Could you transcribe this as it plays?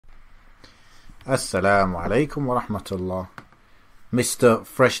Assalamu alaikum wa rahmatullah. Mr.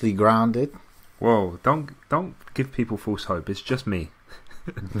 Freshly Grounded. Whoa, don't give people false hope. It's just me.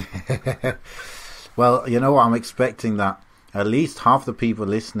 Well, you know what? I'm expecting that at least half the people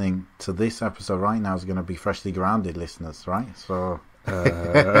listening to this episode right now is going to be Freshly Grounded listeners, right? So,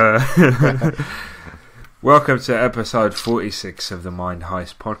 welcome to episode 46 of the Mind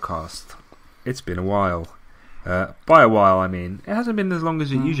Heist podcast. It's been a while. By a while, I mean, it hasn't been as long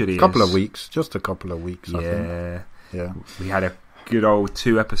as it usually is. Couple of weeks, just a couple of weeks, I think. Yeah. We had a good old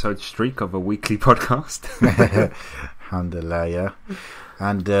 2-episode streak of a weekly podcast. Alhamdulillah, yeah.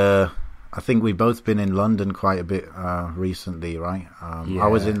 And I think we've both been in London quite a bit recently, right? I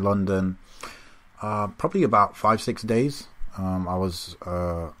was in London probably about 5-6 days.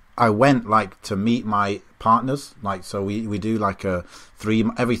 I went like to meet my partners, like, so we do like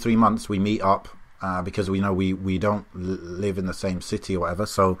every 3 months we meet up. Because we know we don't live in the same city or whatever,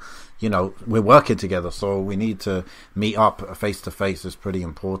 so you know we're working together, so we need to meet up face to face. Is pretty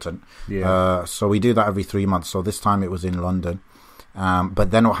important. So we do that every 3 months. So this time it was in London, but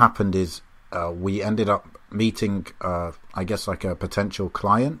then what happened is we ended up meeting I guess like a potential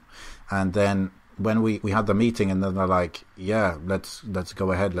client, and then when we had the meeting, and then they're like, yeah, let's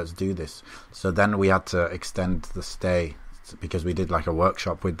go ahead, let's do this. So then we had to extend the stay, because we did like a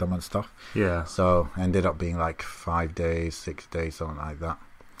workshop with them and stuff. So ended up being like 5 days, 6 days, something like that.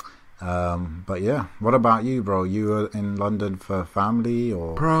 But yeah, what about you, bro? You were in London for family,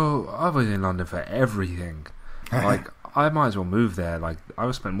 or? Bro, I was in London for everything. Like, I might as well move there. Like, I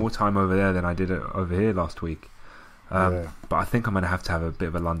spent more time over there than I did over here last week. But I think I'm going to have a bit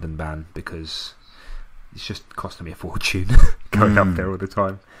of a London ban, because it's just costing me a fortune going up there all the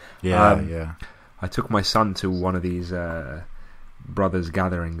time. I took my son to one of these brothers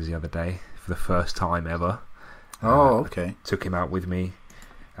gatherings the other day for the first time ever. Okay. Took him out with me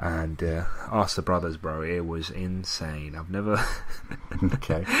and asked the brothers, bro. It was insane. I've never.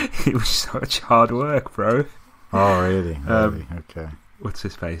 Okay. It was such hard work, bro. Oh, really? Okay. What's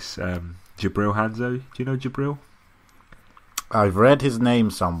his face? Jabril Hanzo. Do you know Jabril? I've read his name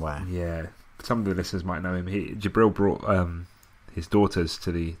somewhere. Yeah. Some of the listeners might know him. Jabril brought his daughters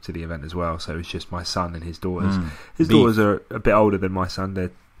to the event as well, so it's just my son and his daughters. His daughters are a bit older than my son.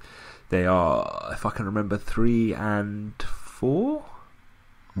 They are, if I can remember, 3 and 4.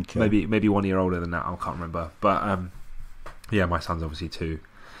 Okay. Maybe 1 year older than that. I can't remember. But yeah, my son's obviously 2,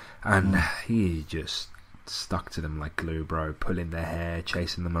 and he just stuck to them like glue, bro. Pulling their hair,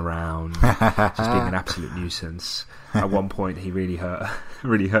 chasing them around, just being an absolute nuisance. At one point, he really hurt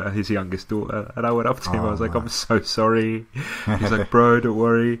his youngest daughter, and I went up to him. I was like, "I'm so sorry." He's like, "Bro, don't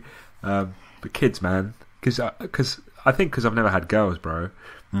worry." But kids, man, because I've never had girls, bro.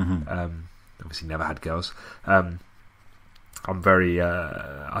 Obviously, never had girls. I'm very,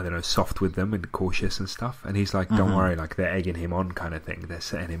 I don't know, soft with them and cautious and stuff. And he's like, "Don't worry," like they're egging him on, kind of thing. They're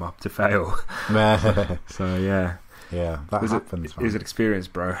setting him up to fail. So yeah, that happens. It was an experience,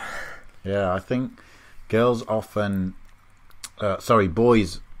 bro. Yeah, I think girls often,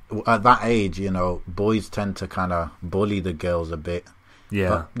 boys at that age, you know, boys tend to kind of bully the girls a bit. Yeah,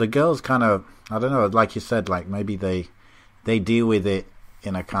 but the girls kind of, I don't know, like you said, like maybe they deal with it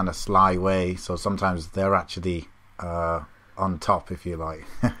in a kind of sly way. So sometimes they're actually on top, if you like.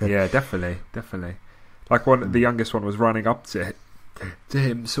 Yeah, definitely. Like the youngest one was running up to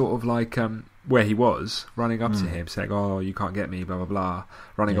him, sort of like where he was, running up to him, saying, "Oh, you can't get me," blah blah blah,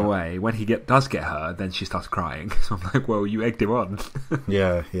 running away. When he does get her, then she starts crying. So I'm like, "Well, you egged him on."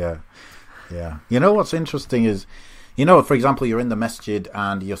 Yeah. You know what's interesting is, you know, for example, you're in the masjid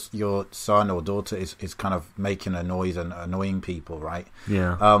and your son or daughter is kind of making a noise and annoying people, right?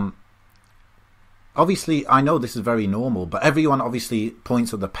 Yeah. Obviously, I know this is very normal, but everyone obviously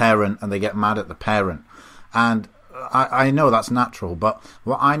points at the parent and they get mad at the parent. And I know that's natural, but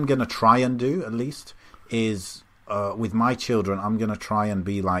what I'm going to try and do, at least, is with my children, I'm going to try and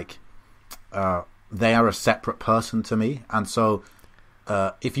be like, they are a separate person to me. And so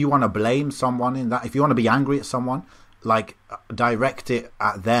if you want to blame someone in that, if you want to be angry at someone, like direct it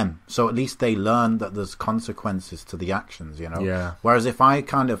at them. So at least they learn that there's consequences to the actions, you know? Yeah. Whereas if I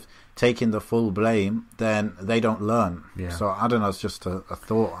kind of take in the full blame, then they don't learn. Yeah. So I don't know, it's just a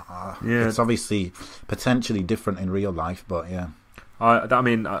thought. It's obviously potentially different in real life, but yeah. I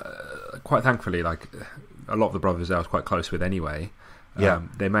mean, quite thankfully, like a lot of the brothers I was quite close with anyway.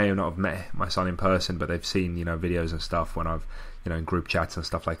 They may not have met my son in person, but they've seen, you know, videos and stuff when I've, you know, in group chats and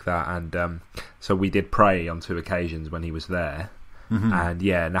stuff like that. And so we did pray on 2 occasions when he was there. And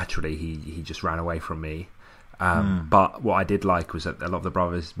yeah, naturally he just ran away from me. But what I did like was that a lot of the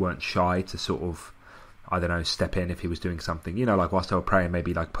brothers weren't shy to sort of I don't know, step in if he was doing something, you know, like whilst they were praying,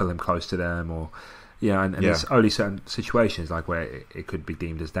 maybe like pull him close to them, or and there's only certain situations like where it could be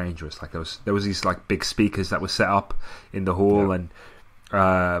deemed as dangerous. Like there was these like big speakers that were set up in the hall, and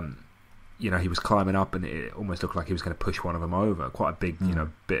he was climbing up, and it almost looked like he was going to push one of them over. Quite a big,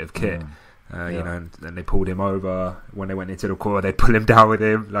 bit of kit. And they pulled him over. When they went into the core, they'd pull him down with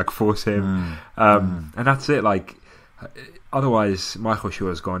him, like force him. And that's it. Like, otherwise, my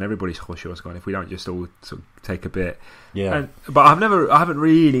khushu''s gone. Everybody's khushu''s gone. If we don't just all sort of take a bit. Yeah. But I haven't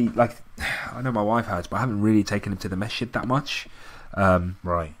really, like, I know my wife has, but I haven't really taken him to the masjid that much.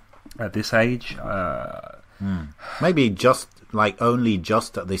 Right. At this age. Maybe only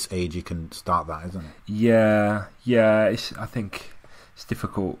just at this age you can start that, isn't it? Yeah. I think it's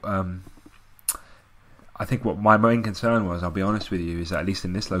difficult. I think what my main concern was, I'll be honest with you, is that at least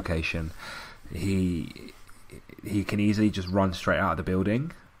in this location, he can easily just run straight out of the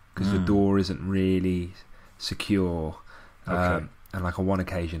building because the door isn't really secure. Okay. And like on one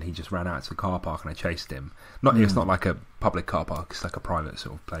occasion, he just ran out to the car park and I chased him. It's not like a public car park; it's like a private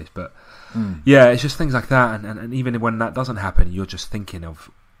sort of place. But it's just things like that. And even when that doesn't happen, you're just thinking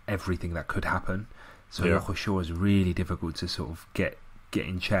of everything that could happen. So your khushu' is really difficult to sort of get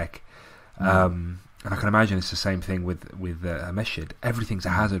in check. And I can imagine it's the same thing with a masjid. Everything's a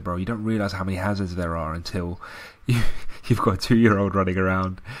hazard, bro. You don't realise how many hazards there are until you've got a 2-year-old running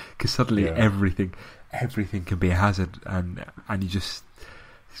around, because suddenly everything can be a hazard, and you just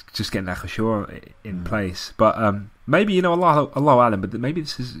getting that khushu' in place. But maybe, Allah alam, but maybe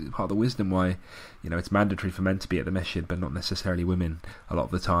this is part of the wisdom why it's mandatory for men to be at the masjid, but not necessarily women a lot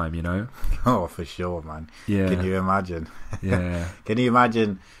of the time. Oh, for sure, man. Yeah. Can you imagine? Yeah. Can you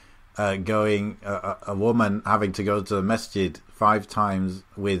imagine? A woman having to go to the masjid 5 times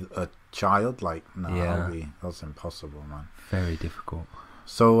with a child? Like, no, that's impossible, man. Very difficult.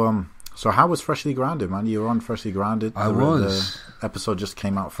 So how was Freshly Grounded, man? You were on Freshly Grounded. I was. The episode just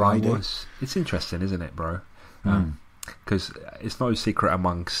came out Friday. I was. It's interesting, isn't it, bro? Because it's no secret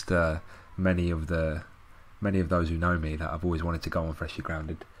amongst many of those who know me that I've always wanted to go on Freshly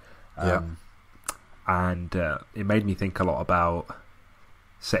Grounded. And it made me think a lot about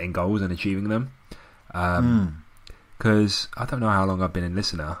setting goals and achieving them, because I don't know how long I've been in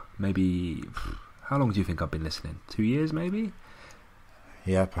listener. Maybe, how long do you think I've been listening? 2 years, maybe?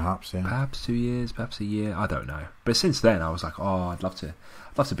 Yeah, perhaps. Yeah, perhaps 2 years, perhaps a year. I don't know. But since then, I was like, I'd love to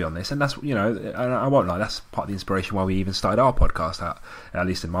be on this, and that's and I won't lie, that's part of the inspiration why we even started our podcast. At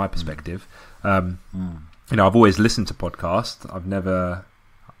least in my perspective, I've always listened to podcasts. I've never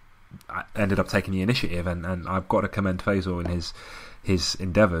ended up taking the initiative, and I've got to commend Faisal in his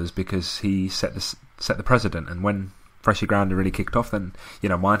endeavours, because he set the precedent. And when Freshly Grounded really kicked off, then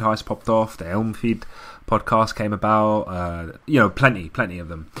Mind Heist popped off, the Elm Feed podcast came about, plenty of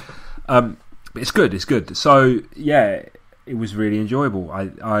them. It's good. So it was really enjoyable.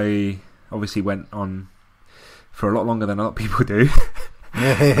 I obviously went on for a lot longer than a lot of people do.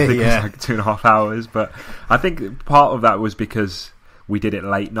 I think it was like 2.5 hours, but I think part of that was because we did it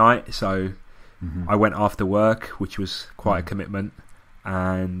late night, so I went after work, which was quite a commitment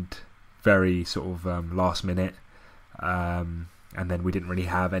and very sort of last minute, and then we didn't really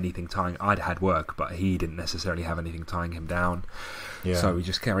have anything tying. I'd had work, but he didn't necessarily have anything tying him down, so we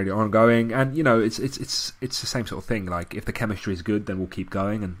just carried it on going. And it's the same sort of thing. Like, if the chemistry is good, then we'll keep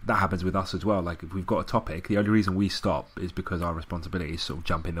going, and that happens with us as well. Like, if we've got a topic, the only reason we stop is because our responsibility is sort of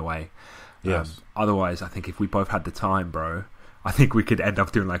jump in the way. Otherwise, I think if we both had the time, bro, I think we could end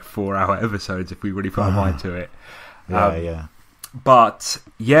up doing like 4-hour episodes if we really put our mind to it. But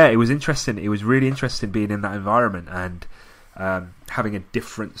it was interesting. It was really interesting being in that environment and having a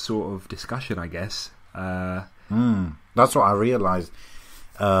different sort of discussion, I guess. That's what I realised.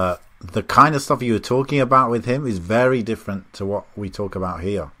 The kind of stuff you were talking about with him is very different to what we talk about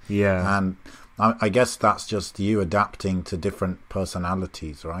here. Yeah. And I guess that's just you adapting to different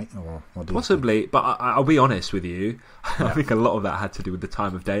personalities, right? Or what do possibly, but I'll be honest with you. I think a lot of that had to do with the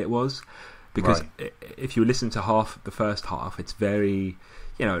time of day it was. Because if you listen to the first half, it's very,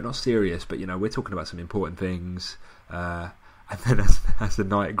 not serious, but, we're talking about some important things. And then as the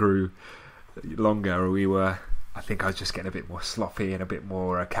night grew longer, I think I was just getting a bit more sloppy and a bit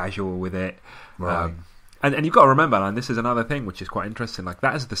more casual with it. Right. And you've got to remember, and this is another thing which is quite interesting, like,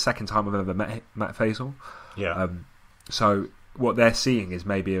 that is the second time I've ever met Faisal. Yeah. So what they're seeing is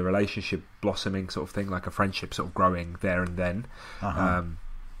maybe a relationship blossoming sort of thing, like a friendship sort of growing there and then.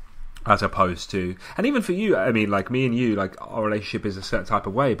 As opposed to, and even for you, I mean, like me and you, like, our relationship is a certain type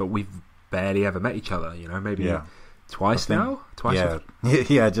of way, but we've barely ever met each other, maybe twice now?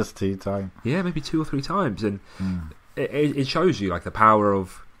 Yeah, just 2 times. Yeah, maybe 2 or 3 times. And it shows you, like, the power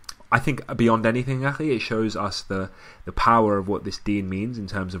of I think beyond anything, Akhi, it shows us the power of what this deen means in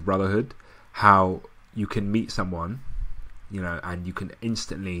terms of brotherhood. How you can meet someone, and you can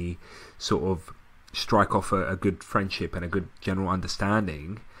instantly sort of strike off a good friendship and a good general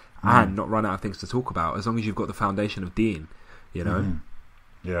understanding, and not run out of things to talk about, as long as you've got the foundation of deen,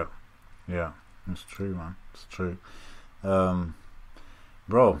 Yeah, it's true, man. It's true.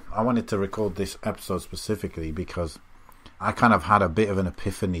 Bro, I wanted to record this episode specifically because I kind of had a bit of an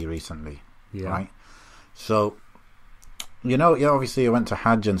epiphany recently, right? So, obviously I went to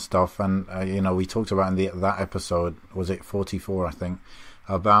Hajj and stuff, and we talked about in that episode, was it 44, I think,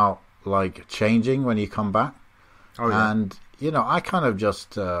 about like changing when you come back. And I kind of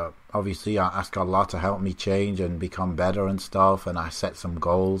just obviously I ask Allah to help me change and become better and stuff, and I set some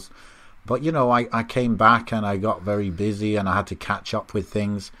goals. But I came back and I got very busy and I had to catch up with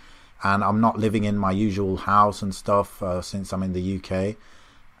things, and I'm not living in my usual house and stuff since I'm in the UK.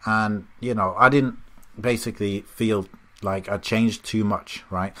 And I didn't basically feel like I changed too much,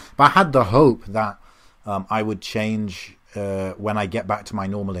 right? But I had the hope that I would change when I get back to my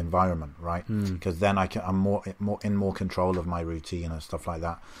normal environment, right? Because then I'm more control of my routine and stuff like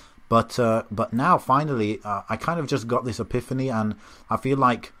that. But now finally I kind of just got this epiphany, and I feel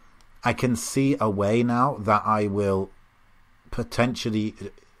like I can see a way now that I will potentially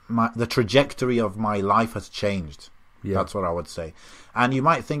the trajectory of my life has changed. That's what I would say. And you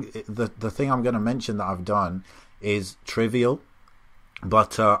might think the thing I'm going to mention that I've done is trivial,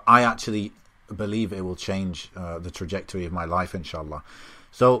 but I actually believe it will change the trajectory of my life, inshallah.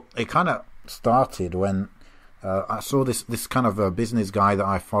 So it kind of started when I saw this kind of a business guy that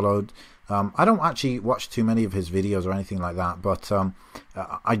I followed. I don't actually watch too many of his videos or anything like that, but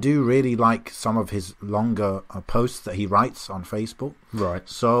I do really like some of his longer posts that he writes on Facebook. Right.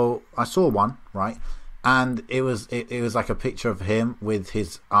 So I saw one, right, and it was like a picture of him with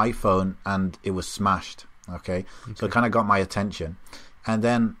his iPhone, and it was smashed. Okay. So it kind of got my attention, and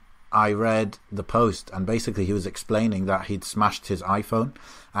then I read the post, and basically he was explaining that he'd smashed his iPhone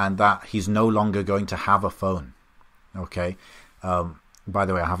and that he's no longer going to have a phone. Okay. By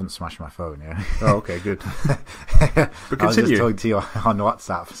the way, I haven't smashed my phone. Yeah. Oh, okay, good. But continue. I was just talking to you on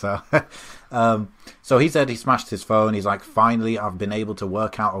WhatsApp. So he said he smashed his phone. He's like, finally, I've been able to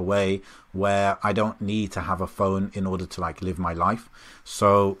work out a way where I don't need to have a phone in order to like live my life.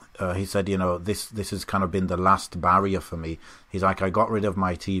 So he said, this has kind of been the last barrier for me. He's like, I got rid of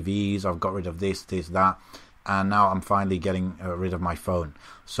my TVs. I've got rid of this, that. And now I'm finally getting rid of my phone.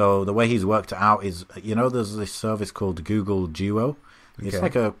 So the way he's worked it out is, there's this service called Google Duo. It's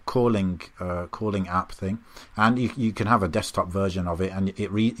like a calling app thing, and you can have a desktop version of it, and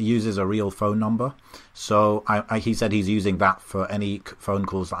it uses a real phone number. So he said he's using that for any phone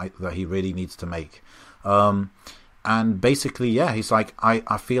calls that he really needs to make. And basically, he's like,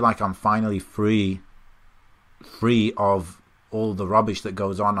 I feel like I'm finally free of all the rubbish that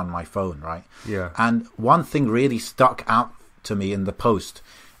goes on my phone, right? Yeah. And one thing really stuck out to me in the post,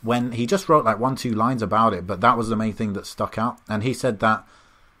 when he just wrote like 1-2 lines about it, but that was the main thing that stuck out. And he said that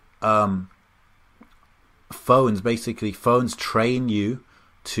phones train you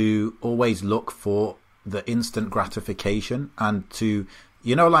to always look for the instant gratification, and to,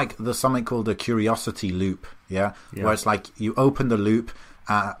 like there's something called a curiosity loop, where it's like you open the loop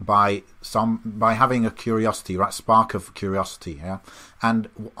by having a curiosity, right? Spark of curiosity, And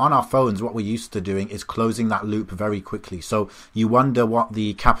on our phones, what we're used to doing is closing that loop very quickly. So you wonder what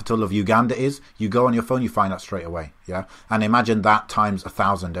the capital of Uganda is. You go on your phone, you find that straight away, And imagine that times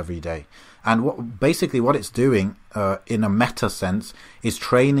 1,000 every day. And what it's doing, in a meta sense, is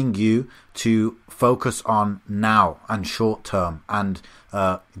training you to focus on now and short term and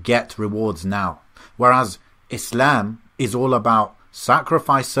get rewards now. Whereas Islam is all about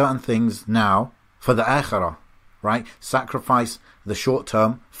sacrifice certain things now for the akhirah, right? Sacrifice the short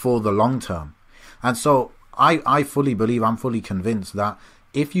term for the long term. And so I fully believe, I'm fully convinced that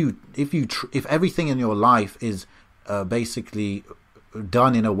if everything in your life is basically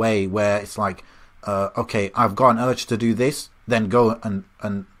done in a way where it's like, okay, I've got an urge to do this, then go and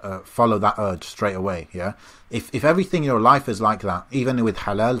follow that urge straight away. If everything in your life is like that, even with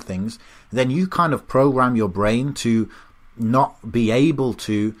halal things, then you kind of program your brain to not be able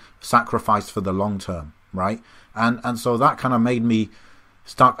to sacrifice for the long term, right? And so that kind of made me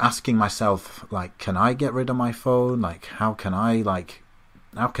start asking myself, like, can I get rid of my phone? Like, how can I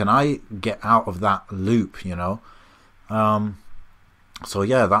get out of that loop, So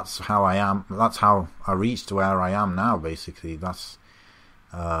that's how I am. That's how I reached where I am now, basically. That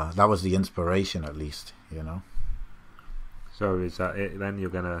was the inspiration, at least, So is that it then?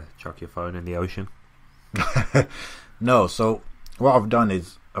 You're going to chuck your phone in the ocean? No, so what I've done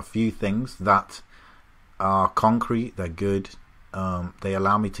is a few things that are concrete. They're good. They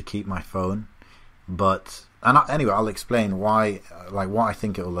allow me to keep my phone, anyway, I'll explain why, like what I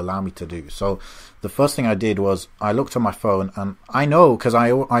think it will allow me to do. So the first thing I did was I looked at my phone, and I know because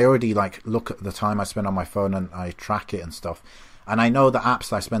I already like look at the time I spend on my phone and I track it and stuff, and I know the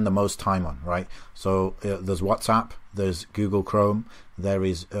apps I spend the most time on, right? So there's WhatsApp, there's Google Chrome, there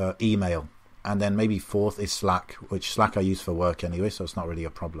is email, and then maybe fourth is Slack, which Slack I use for work anyway, so it's not really a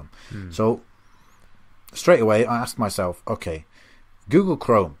problem. So straight away I asked myself, okay, Google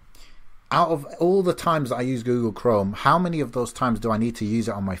Chrome, out of all the times that I use Google Chrome, how many of those times do I need to use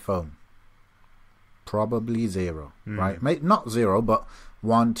it on my phone? Probably zero, right? Not zero, but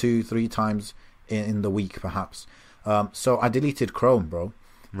 1, 2, 3 times in the week, perhaps. So I deleted Chrome, bro.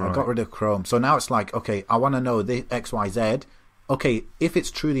 Right. I got rid of Chrome. So now it's like, okay, I want to know the X, Y, Z. Okay, if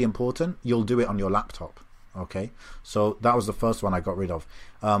it's truly important, you'll do it on your laptop. Okay, so that was the first one I got rid of.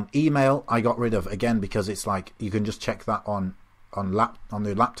 Email, I got rid of, again, because it's like you can just check that on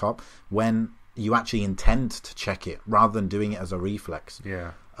the laptop when you actually intend to check it, rather than doing it as a reflex.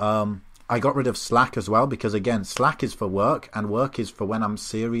 Yeah. I got rid of Slack as well, because again, Slack is for work, and work is for when I'm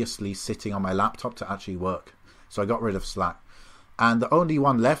seriously sitting on my laptop to actually work. So I got rid of Slack. And the only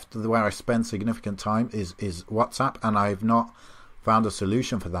one left where I spend significant time is WhatsApp, and I've not found a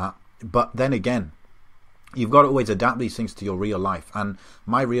solution for that. But then again, you've got to always adapt these things to your real life. And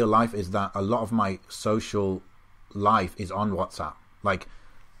my real life is that a lot of my social life is on WhatsApp. Like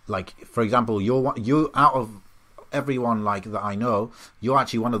for example, you're out of everyone like that I know, you're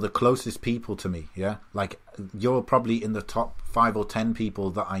actually one of the closest people to me. Yeah, like you're probably in the top 5 or 10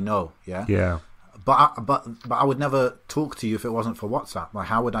 people that I know. Yeah. But I would never talk to you if it wasn't for WhatsApp. Like,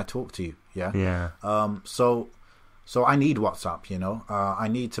 how would I talk to you? Yeah. So I need WhatsApp. You know, I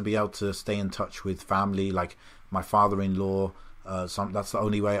need to be able to stay in touch with family, like my father-in-law. That's the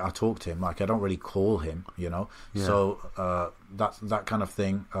only way I talk to him. Like, I don't really call him, you know. Yeah. So that's that kind of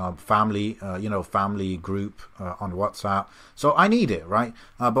thing. Family, family group on WhatsApp. So I need it, right?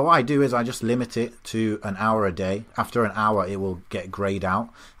 But what I do is I just limit it to an hour a day. After an hour, it will get grayed out.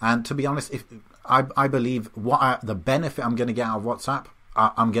 And to be honest, if I believe the benefit I'm going to get out of WhatsApp,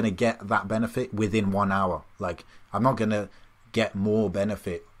 I'm going to get that benefit within 1 hour. Like, I'm not going to get more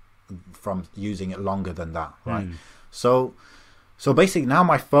benefit from using it longer than that, right? So basically now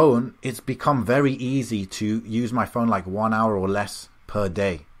my phone, it's become very easy to use my phone like 1 hour or less per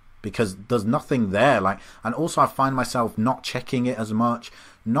day, because there's nothing there. Like, and also I find myself not checking it as much,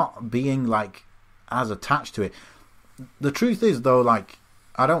 not being like as attached to it. The truth is though, like,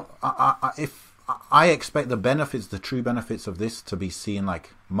 I expect the true benefits of this to be seen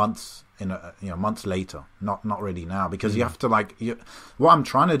like months months later, not really now, because you have to what I'm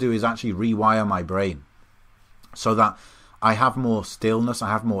trying to do is actually rewire my brain so that I have more stillness, I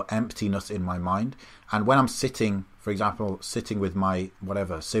have more emptiness in my mind. And when I'm sitting, for example, with my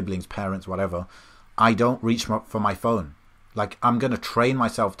siblings, parents, whatever, I don't reach for my phone. Like, I'm going to train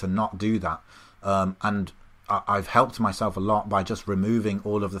myself to not do that. And I've helped myself a lot by just removing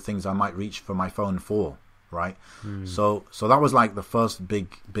all of the things I might reach for my phone for, right? So that was like the first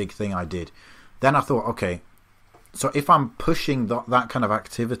big thing I did. Then I thought, okay, so if I'm pushing that kind of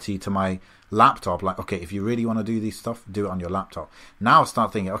activity to my laptop, like, okay, if you really want to do this stuff, do it on your laptop. Now I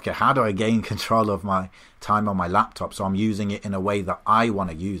start thinking, okay, how do I gain control of my time on my laptop so I'm using it in a way that I want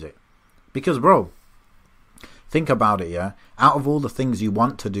to use it? Because, bro, think about it, yeah? Out of all the things you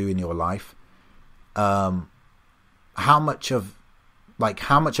want to do in your life, how much of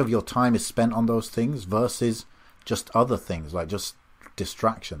your time is spent on those things versus just other things, like just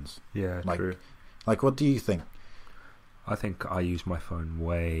distractions? Yeah, true. Like, what do you think? I think I use my phone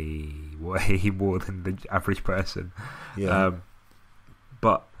way more than the average person. Yeah.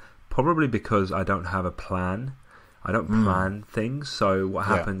 But probably because I don't have a plan. I don't plan things. So what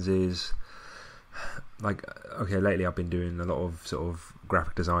happens is, like, okay, lately I've been doing a lot of sort of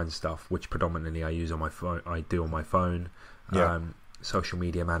graphic design stuff, which predominantly I use on my phone. I do on my phone. Social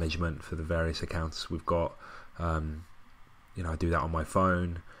media management for the various accounts we've got. I do that on my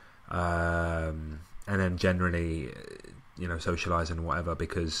phone. And then generally, socialise and whatever,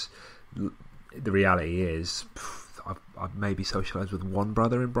 because the reality is I've maybe socialised with one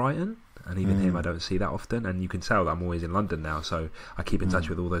brother in Brighton, and even him I don't see that often, and you can tell that I'm always in London now, so I keep in touch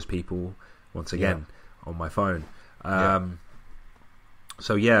with all those people once again on my phone.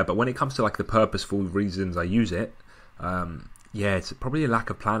 So but when it comes to like the purposeful reasons I use it, Yeah, it's probably a lack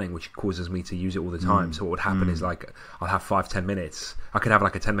of planning which causes me to use it all the time. So what would happen is like I'll have 5-10 minutes. I could have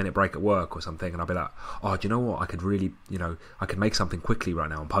like a 10-minute break at work or something, and I'll be like, oh, do you know what? I could really, I could make something quickly right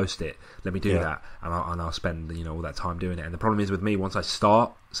now and post it. Let me do that, and I'll spend all that time doing it. And the problem is with me, once I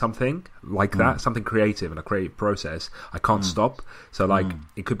start something like that, something creative and a creative process, I can't stop. So like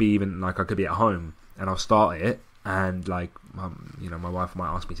it could be even like I could be at home and I'll start it. And like, my wife might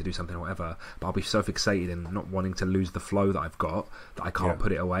ask me to do something or whatever, but I'll be so fixated in not wanting to lose the flow that I've got that I can't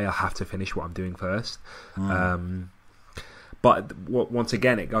put it away. I have to finish what I'm doing first. But once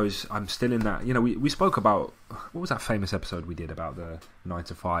again, it goes. I'm still in that. We spoke about what was that famous episode we did about the 9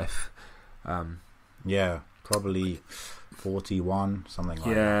 to 5. Probably 41, something like that.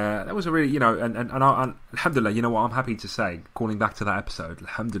 Yeah, that was a really, and alhamdulillah, what I'm happy to say, calling back to that episode,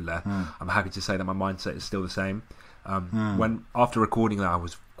 alhamdulillah, I'm happy to say that my mindset is still the same. When after recording that, I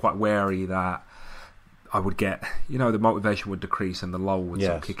was quite wary that I would get, the motivation would decrease and the lull would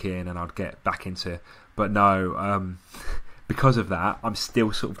sort of kick in and I'd get back into, but no, because of that, I'm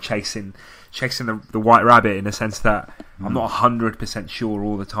still sort of chasing the white rabbit in the sense that I'm not 100% sure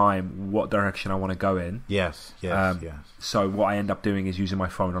all the time what direction I want to go in. Yes. So what I end up doing is using my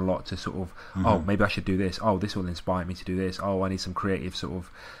phone a lot to sort of, oh, maybe I should do this. Oh, this will inspire me to do this. Oh, I need some creative sort of,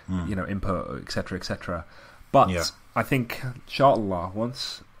 input, etc., etc. But I think, inshallah,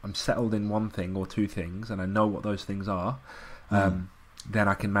 once I'm settled in one thing or two things and I know what those things are, then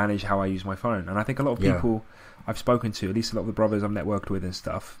I can manage how I use my phone. And I think a lot of people I've spoken to, at least a lot of the brothers I've networked with and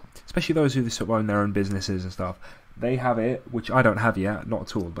stuff, especially those who sort of own their own businesses and stuff, they have it, which I don't have yet, not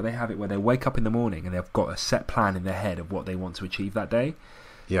at all, but they have it where they wake up in the morning and they've got a set plan in their head of what they want to achieve that day.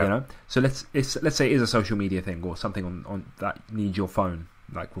 So let's say it is a social media thing or something on that needs your phone,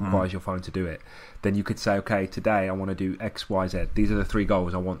 like requires your phone to do it. Then you could say, okay, today I want to do X, Y, Z. These are the 3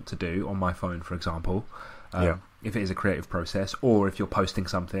 goals I want to do on my phone, for example. If it is a creative process, or if you're posting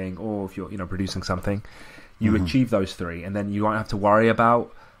something, or if you're producing something, you achieve those 3, and then you won't have to worry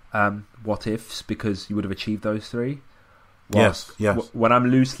about what ifs because you would have achieved those 3. Yes. When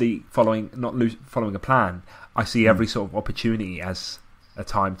I'm loosely following a plan, I see every sort of opportunity as a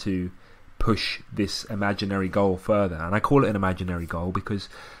time to push this imaginary goal further, and I call it an imaginary goal because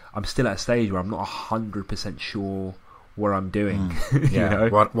I'm still at a stage where I'm not 100% sure what I'm doing.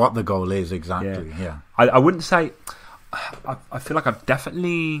 What the goal is exactly. I wouldn't say. I feel like I've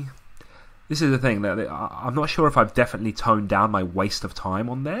definitely. This is the thing that I'm not sure if I've definitely toned down my waste of time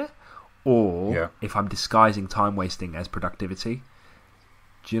on there, or if I'm disguising time wasting as productivity.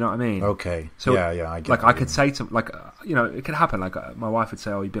 Do you know what I mean? Okay. So I get like I could say to it could happen. Like my wife would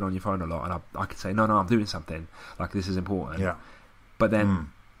say, "Oh, you've been on your phone a lot," and I could say, "No, I'm doing something. Like this is important." Yeah. But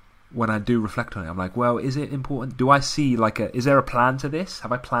then when I do reflect on it, I'm like, well, is it important? Do I see is there a plan to this?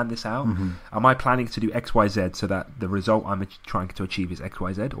 Have I planned this out? Am I planning to do X, Y, Z so that the result I'm trying to achieve is X,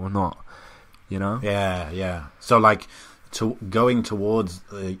 Y, Z or not? Yeah. So like going towards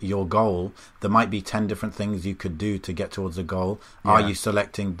your goal, there might be 10 different things you could do to get towards the goal. Are you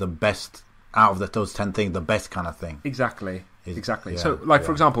selecting the best out of those 10 things, the best kind of thing? Exactly. So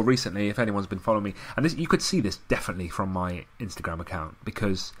for example, recently, if anyone's been following me, and this, you could see this definitely from my Instagram account,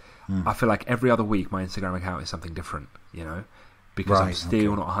 because I feel like every other week my Instagram account is something different, because I'm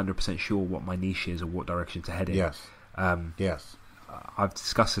still not 100% sure what my niche is or what direction to head in. Yes. I've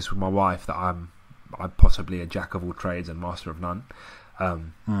discussed this with my wife that I'm possibly a jack of all trades and master of none.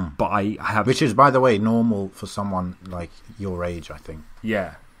 But I have, which is, by the way, normal for someone like your age, I think.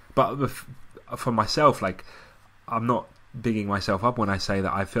 Yeah, but for myself, like, I'm not bigging myself up when I say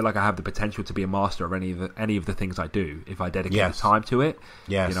that I feel like I have the potential to be a master of any of the things I do if I dedicate the time to it.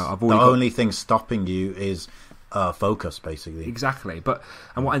 Yes, only thing stopping you is focus, basically. Exactly,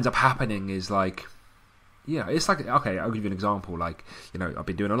 and what ends up happening is like. Yeah, it's like, okay, I'll give you an example. Like, I've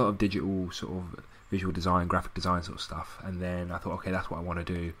been doing a lot of digital sort of visual design, graphic design sort of stuff, and then I thought, okay, that's what I want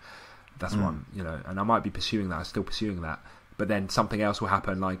to do. That's what I'm, and I might be pursuing that. I'm still pursuing that. But then something else will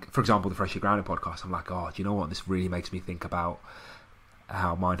happen. Like, for example, the Freshly Grounded podcast. I'm like, oh, do you know what? This really makes me think about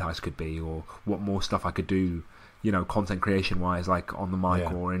how Mind Heist could be, or what more stuff I could do, content creation wise, like on the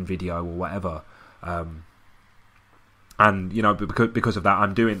mic or in video or whatever. And because of that,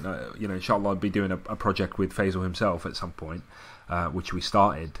 I'm doing, inshallah, I'll be doing a project with Faisal himself at some point, which we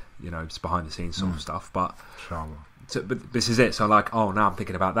started, just behind the scenes sort of stuff. But but this is it. So like, oh, now I'm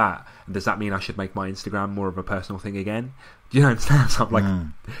thinking about that. And does that mean I should make my Instagram more of a personal thing again? Do you understand? So I'm like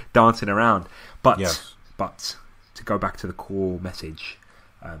dancing around. But to go back to the core message,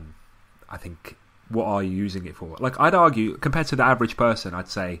 I think, what are you using it for? Like, I'd argue, compared to the average person, I'd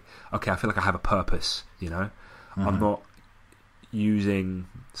say, okay, I feel like I have a purpose. I'm not using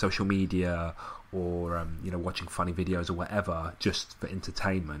social media watching funny videos or whatever just for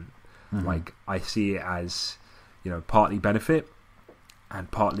entertainment. Like, I see it as, partly benefit and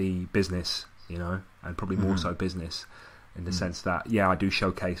partly business, and probably more so business, in the sense that, I do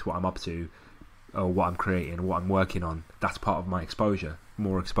showcase what I'm up to, or what I'm creating, what I'm working on. That's part of my exposure.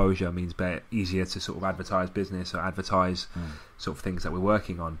 More exposure means easier to sort of advertise business or advertise sort of things that we're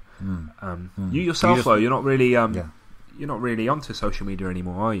working on. You yourself, though, you're not really onto social media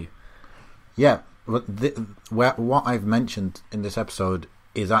anymore, are you? Yeah, but what I've mentioned in this episode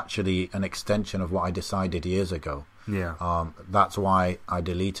is actually an extension of what I decided years ago. Yeah. That's why I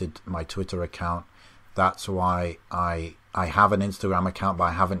deleted my Twitter account. That's why I have an Instagram account, but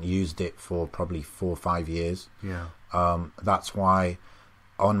I haven't used it for probably 4 or 5 years. Yeah. That's why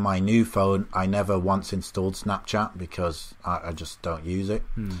on my new phone I never once installed Snapchat, because I just don't use it.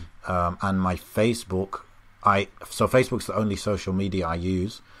 And my Facebook, so Facebook's the only social media I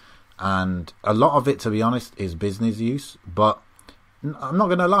use, and a lot of it, to be honest, is business use, but I'm not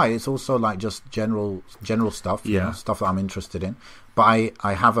gonna lie, it's also like just general stuff, stuff that I'm interested in. But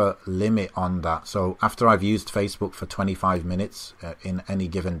I have a limit on that. So after I've used Facebook for 25 minutes in any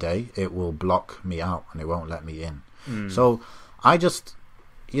given day, it will block me out and it won't let me in. So I just,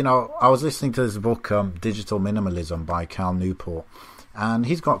 I was listening to this book, Digital Minimalism by Cal Newport, and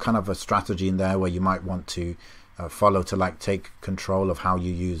he's got kind of a strategy in there where you might want to follow to like take control of how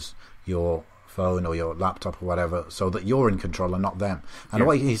you use your phone or your laptop or whatever, so that you're in control and not them. And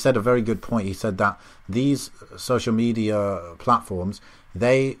what he said, a very good point, he said that these social media platforms,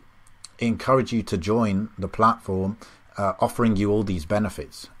 they encourage you to join the platform, offering you all these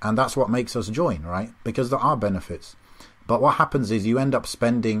benefits, and that's what makes us join, right? Because there are benefits. But what happens is you end up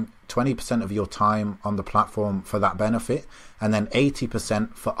spending 20% of your time on the platform for that benefit, and then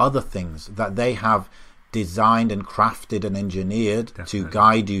 80% for other things that they have designed and crafted and engineered to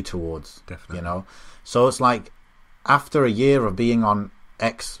guide you towards. So it's like, after a year of being on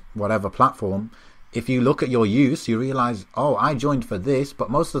X whatever platform, if you look at your use, you realize, oh, I joined for this, but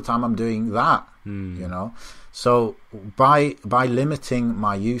most of the time I'm doing that. So by limiting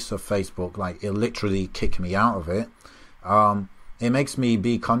my use of Facebook, like, it'll literally kick me out of it. It makes me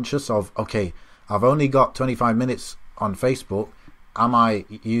be conscious of, okay, I've only got 25 minutes on Facebook. Am I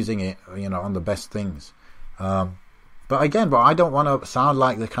using it on the best things? But I don't want to sound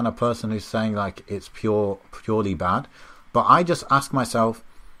like the kind of person who's saying like it's purely bad, but I just ask myself,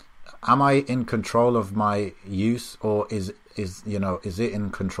 am I in control of my use, or is it in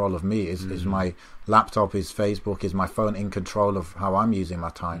control of me? Is my laptop, is Facebook, is my phone in control of how I'm using my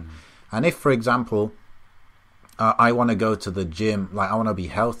time? And if, for example, I want to go to the gym, like I want to be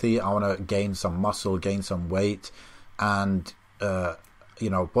healthy, I want to gain some muscle, gain some weight, and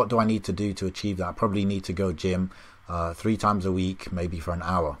what do I need to do to achieve that? I probably need to go gym 3 times a week, maybe for an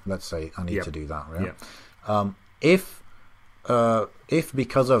hour. Let's say I need to do that, right? If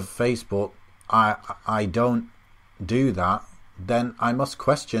because of Facebook I don't do that, then I must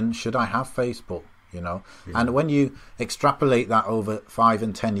question, should I have Facebook? And when you extrapolate that over 5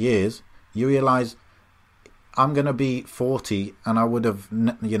 and 10 years, you realize I'm going to be 40 and I would have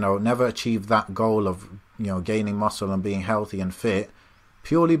never achieved that goal of gaining muscle and being healthy and fit,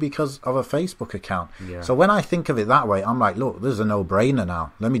 purely because of a Facebook account. So when I think of it that way, I'm like, look, this is a no-brainer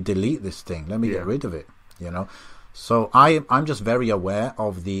now. Let me delete this thing. Let me get rid of it. So I'm just very aware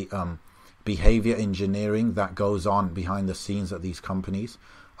of the behavior engineering that goes on behind the scenes at these companies.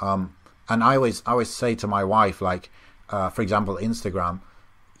 And I always say to my wife, like, for example, Instagram,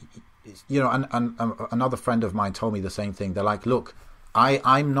 and another friend of mine told me the same thing. They're like, look,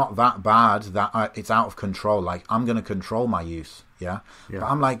 I'm not that bad that it's out of control. Like, I'm going to control my use. But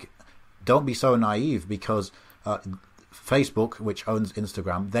I'm like, don't be so naive, because Facebook, which owns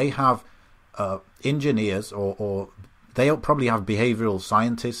Instagram, they have engineers, or they'll probably have behavioral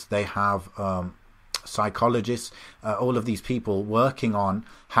scientists. They have psychologists, all of these people working on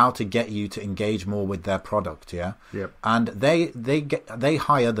how to get you to engage more with their product. And they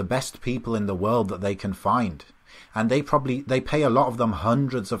hire the best people in the world that they can find. And they pay a lot of them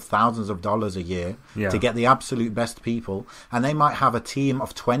hundreds of thousands of dollars a year to get the absolute best people. And they might have a team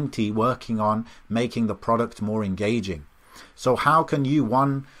of 20 working on making the product more engaging. So how can you,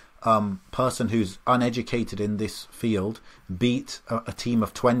 one person who's uneducated in this field, beat a team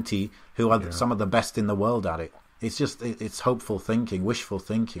of 20 who are some of the best in the world at it? It's hopeful thinking, wishful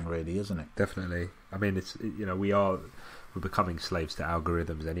thinking, really, isn't it? Definitely. I mean, it's we're becoming slaves to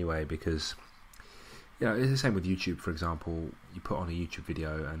algorithms anyway, because it's the same with YouTube, for example. You put on a YouTube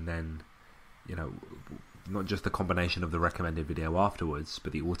video, and then not just the combination of the recommended video afterwards,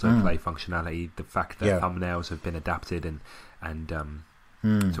 but the autoplay functionality, the fact that thumbnails have been adapted and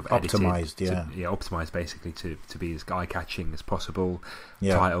sort of optimized, optimized basically to be as eye-catching as possible.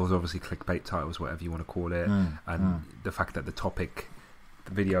 Yeah. Titles, obviously clickbait titles, whatever you want to call it, and the fact that the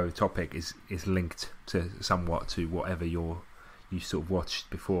video topic is linked to somewhat to whatever you sort of watched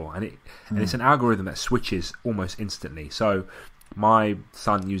before, and it's an algorithm that switches almost instantly. So my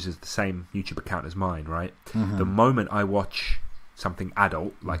son uses the same YouTube account as mine, right? The moment I watch something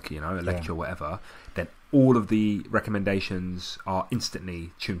adult, like a lecture or whatever, then all of the recommendations are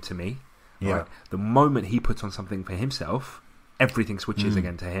instantly tuned to me. Right? The moment he puts on something for himself, everything switches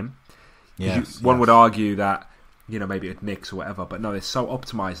again to him. One would argue that maybe it nicks or whatever, but no, it's so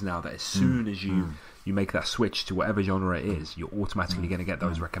optimized now that as soon as you make that switch to whatever genre it is, you're automatically going to get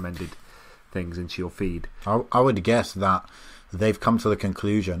those recommended things into your feed. I would guess that they've come to the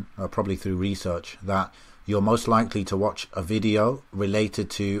conclusion, probably through research, that you're most likely to watch a video related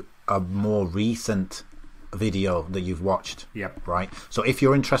to a more recent video that you've watched. Yep. Right? So if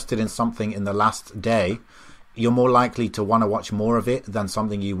you're interested in something in the last day, you're more likely to want to watch more of it than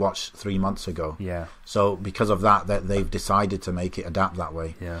something you watched 3 months ago. Yeah. So because of that they've decided to make it adapt that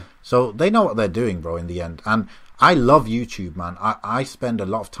way. Yeah. So they know what they're doing, bro, in the end. And I love YouTube, man. I spend a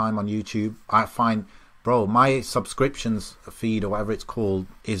lot of time on YouTube. I find, bro, my subscriptions feed or whatever it's called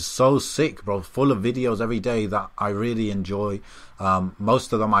is so sick, bro. Full of videos every day that I really enjoy.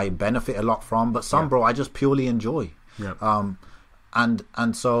 Most of them I benefit a lot from, but some, bro, I just purely enjoy. Yeah.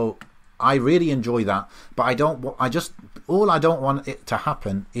 And so I really enjoy that, but I don't want it to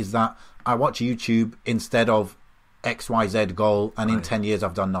happen is that I watch YouTube instead of XYZ goal, and in 10 years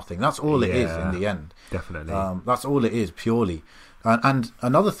I've done nothing. That's all it is in the end. Definitely. That's all it is, purely. And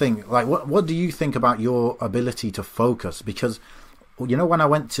another thing, like, what do you think about your ability to focus? Because, when I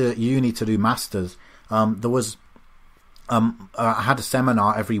went to uni to do masters, there was, I had a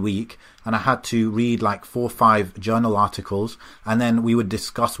seminar every week, and I had to read like 4 or 5 journal articles, and then we would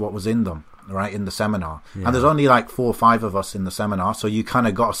discuss what was in them, right, in the seminar. And there's only like 4 or 5 of us in the seminar, so you kind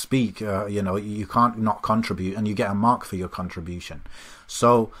of got to speak. You can't not contribute, and you get a mark for your contribution.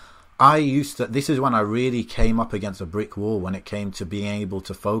 So this is when I really came up against a brick wall when it came to being able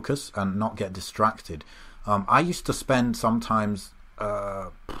to focus and not get distracted. I used to spend sometimes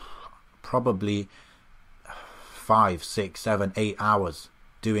probably 5, 6, 7, 8 hours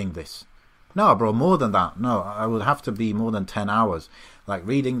doing this. No, bro, more than that. No, I would have to be more than 10 hours. Like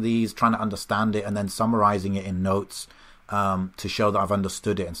reading these, trying to understand it, and then summarizing it in notes to show that I've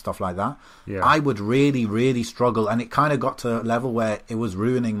understood it and stuff like that. Yeah. I would really, really struggle, and it kind of got to a level where it was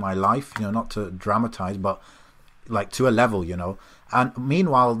ruining my life, not to dramatize, but like to a level, And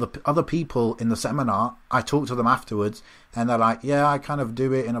meanwhile, the other people in the seminar, I talk to them afterwards, and they're like, yeah, I kind of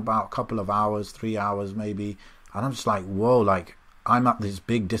do it in about a couple of hours, 3 hours maybe. And I'm just like, whoa, like, I'm at this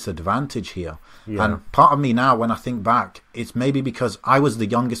big disadvantage here. Yeah. And part of me now, when I think back, it's maybe because I was the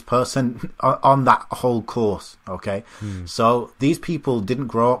youngest person on that whole course, okay? So these people didn't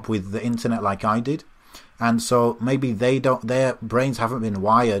grow up with the internet like I did. And so maybe their brains haven't been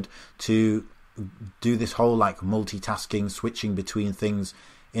wired to do this whole like multitasking, switching between things,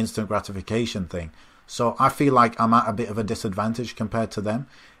 instant gratification thing. So I feel like I'm at a bit of a disadvantage compared to them.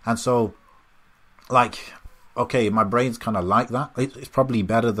 And so, like, okay, my brain's kind of like that. It's probably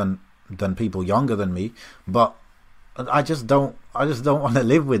better than people younger than me, but I just don't want to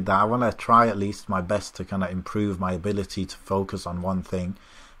live with that. I want to try at least my best to kind of improve my ability to focus on one thing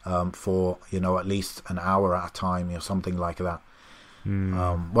for at least an hour at a time or something like that.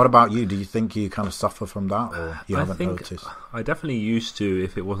 What about you? Do you think you kind of suffer from that, or you haven't noticed? I definitely used to,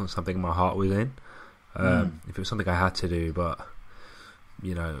 if it wasn't something my heart was in. If it was something I had to do, but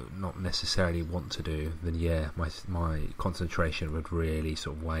not necessarily want to do, then my concentration would really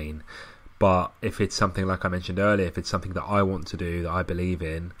sort of wane. But if it's something like I mentioned earlier, if it's something that I want to do, that I believe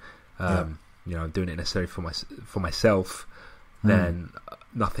in, I'm doing it necessarily for myself, then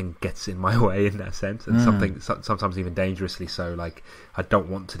nothing gets in my way in that sense, and sometimes even dangerously so. Like, I don't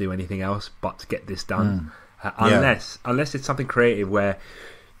want to do anything else but to get this done, unless it's something creative where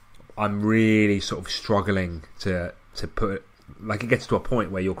I'm really sort of struggling to put. Like, it gets to a point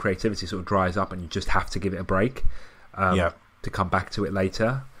where your creativity sort of dries up and you just have to give it a break to come back to it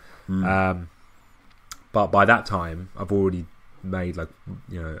later. But by that time, I've already made a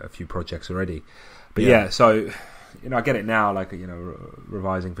few projects already. But so I get it now. Like,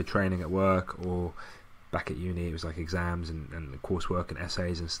 revising for training at work, or back at uni, it was like exams and coursework and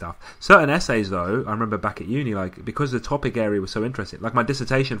essays and stuff. Certain essays, though, I remember back at uni, like, because the topic area was so interesting. Like my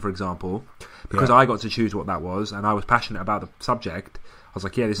dissertation, for example, because I got to choose what that was, and I was passionate about the subject. I was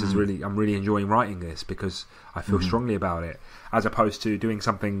like, this is I'm really enjoying writing this because I feel strongly about it, as opposed to doing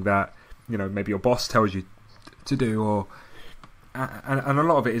something that maybe your boss tells you to do, or and a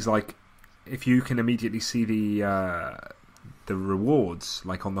lot of it is like, if you can immediately see the rewards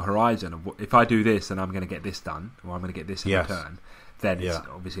like on the horizon of if I do this, then I'm going to get this done, or I'm going to get this in return, then it's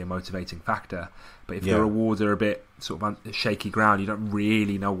obviously a motivating factor. But if the rewards are a bit sort of shaky ground, you don't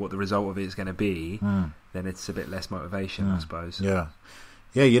really know what the result of it is going to be, then it's a bit less motivation, I suppose. Yeah,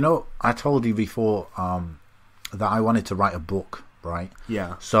 you know, I told you before that I wanted to write a book, right?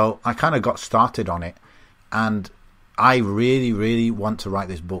 Yeah. So I kind of got started on it, and I really, really want to write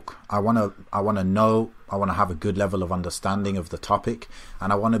this book. I want to have a good level of understanding of the topic,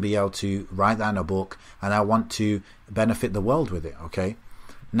 and I want to be able to write that in a book, and I want to benefit the world with it, okay?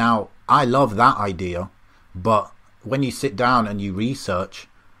 Now, I love that idea, but when you sit down and you research,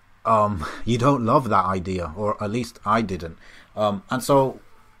 you don't love that idea, or at least I didn't. And so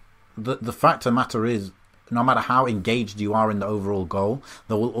the fact of the matter is, no matter how engaged you are in the overall goal,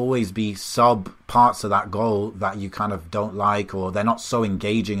 there will always be sub parts of that goal that you kind of don't like, or they're not so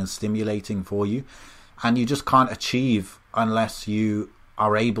engaging and stimulating for you. And you just can't achieve unless you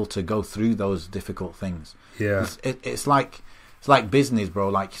are able to go through those difficult things. Yeah. It's like business, bro.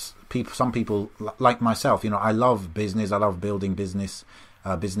 Like some people like myself, you know, I love business. I love building businesses.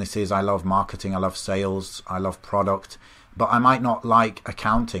 I love marketing. I love sales. I love product, but I might not like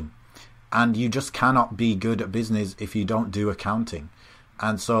accounting. And you just cannot be good at business if you don't do accounting.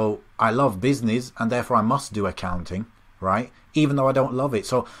 And so I love business, and therefore I must do accounting, right? Even though I don't love it.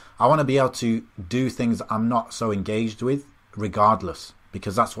 So I want to be able to do things I'm not so engaged with regardless,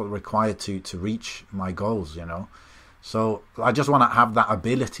 because that's what's required to reach my goals, you know. So I just want to have that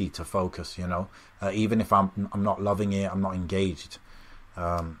ability to focus, you know, even if I'm not loving it, I'm not engaged.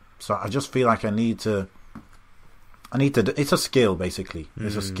 So I just feel like I need to it's a skill, basically.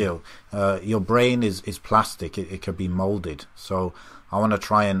 It's a skill. Your brain is plastic. It could be molded. So I want to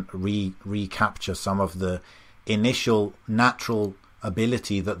try and recapture some of the initial natural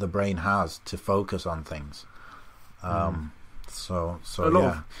ability that the brain has to focus on things. So a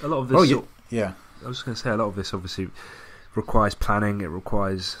lot of this. I was going to say, a lot of this obviously requires planning. It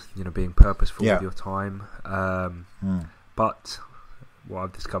requires, you know, being purposeful with your time. But what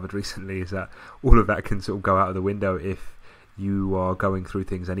I've discovered recently is that all of that can sort of go out of the window if you are going through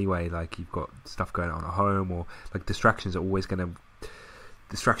things anyway. Like, you've got stuff going on at home, or like distractions of what's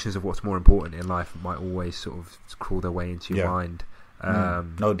more important in life might always sort of crawl their way into your mind.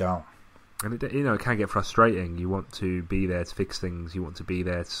 No doubt. And it, you know, it can get frustrating. You want to be there to fix things. You want to be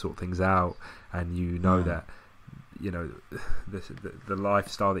there to sort things out, and you know that, you know, the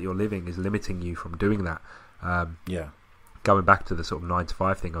lifestyle that you're living is limiting you from doing that. Going back to the sort of 9 to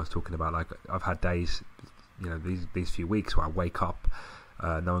 5 thing I was talking about, like, I've had days, you know, these few weeks where I wake up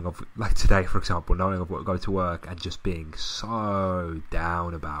knowing like today, for example, knowing I've got to go to work and just being so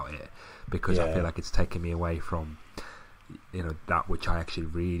down about it, because I feel like it's taken me away from, you know, that which I actually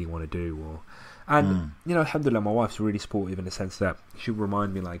really want to do. You know, alhamdulillah, my wife's really supportive in the sense that she'll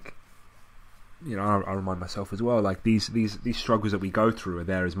remind me, like, you know, I remind myself as well, like, these struggles that we go through are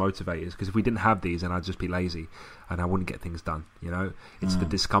there as motivators, because if we didn't have these, then I'd just be lazy and I wouldn't get things done, you know. It's the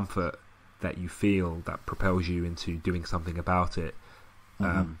discomfort that you feel that propels you into doing something about it.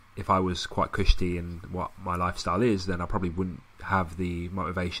 If I was quite cushy in what my lifestyle is, then I probably wouldn't have the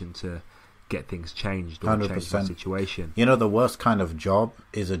motivation to get things changed or 100%. Change my situation. You know, the worst kind of job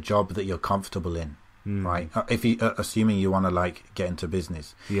is a job that you're comfortable in. Right, if you assuming you want to like get into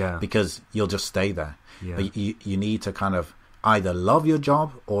business, because you'll just stay there. But you need to kind of either love your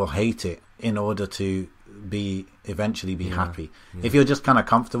job or hate it in order to eventually be happy. If you're just kind of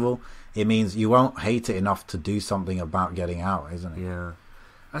comfortable, it means you won't hate it enough to do something about getting out, isn't it? Yeah,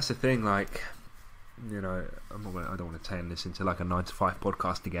 that's the thing. Like, you know, I don't want to turn this into like a 9 to 5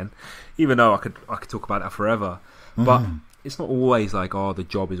 podcast again, even though I could talk about that forever. But it's not always like, oh, the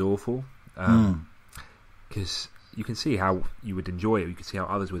job is awful. Because you can see how you would enjoy it, you can see how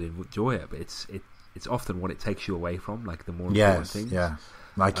others would enjoy it, but it's often what it takes you away from, like the more important things.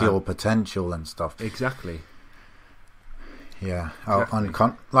 Like your potential and stuff. Exactly. Yeah.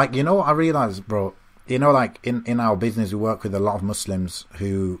 Exactly. Like, you know what I realised, bro? You know, like in our business, we work with a lot of Muslims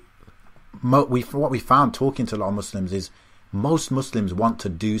who, what we found talking to a lot of Muslims is most Muslims want to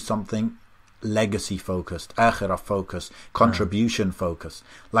do something legacy focused, akhirah focused, contribution focused.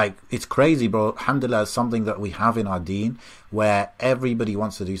 Like, it's crazy, bro. Alhamdulillah, it's something that we have in our deen, where everybody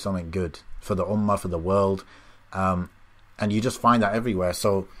wants to do something good for the ummah, for the world, and you just find that everywhere.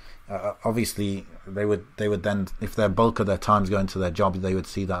 So obviously they would then, if their bulk of their time's going to their job, they would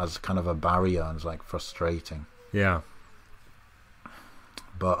see that as kind of a barrier, and it's like frustrating. But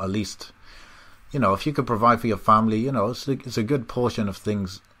at least, you know, if you could provide for your family, you know, it's a good portion of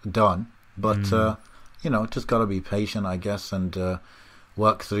things done. But just got to be patient, I guess, and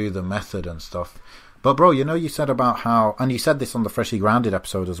work through the method and stuff. But bro, you said about how, and you said this on the Freshly Grounded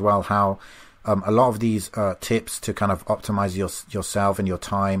episode as well, how a lot of these tips to kind of optimize yourself and your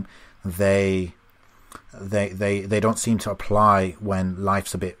time, they don't seem to apply when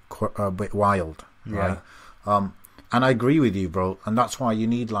life's a bit wild, right? And I agree with you, bro. And that's why you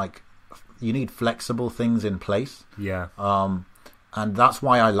need flexible things in place. Yeah. And that's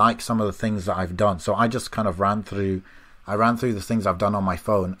why I like some of the things that I've done. So I just kind of ran through the things I've done on my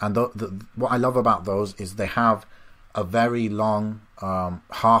phone, and what I love about those is they have a very long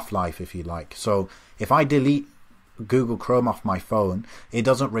half-life, if you like. So if I delete Google Chrome off my phone, it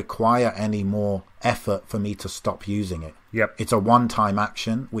doesn't require any more effort for me to stop using it. Yep. It's a one-time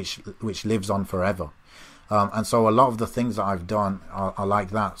action which lives on forever. And so a lot of the things that I've done are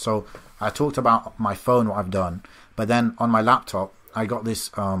like that. So I talked about my phone, what I've done, but then on my laptop, I got this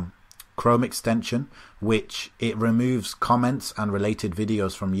Chrome extension, which it removes comments and related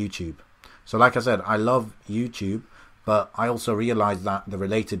videos from YouTube. So like I said, I love YouTube, but I also realized that the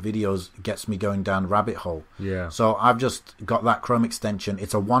related videos gets me going down rabbit hole. Yeah. So I've just got that Chrome extension.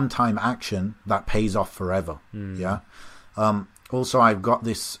 It's a one-time action that pays off forever. Yeah. Also, I've got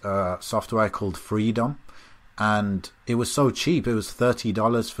this software called Freedom, and it was so cheap. It was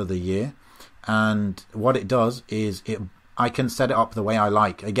 $30 for the year. And what it does is I can set it up the way I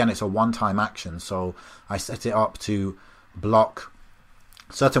like. Again, it's a one-time action. So I set it up to block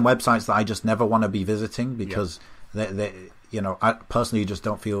certain websites that I just never want to be visiting because I personally just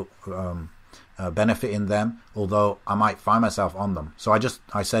don't feel benefit in them, although I might find myself on them. So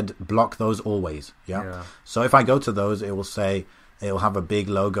I said block those always. Yeah. So if I go to those, it'll have a big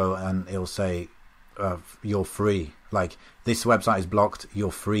logo and it'll say you're free. Like, this website is blocked,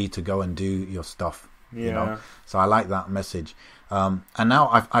 you're free to go and do your stuff. So I like that message. And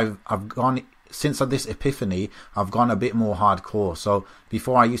now I've gone, since this epiphany, I've gone a bit more hardcore. So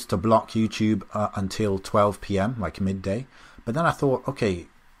before I used to block YouTube until 12 p.m, like midday. But then I thought, okay,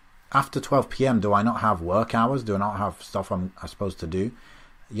 after 12 p.m, do I not have work hours? Do I not have stuff I'm supposed to do?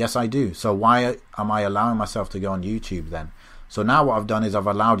 Yes, I do. So why am I allowing myself to go on YouTube then? So now what I've done is I've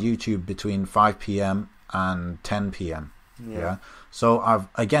allowed YouTube between 5 p.m. and 10 p.m. Yeah. So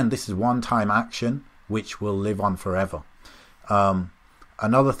again, this is one-time action which will live on forever.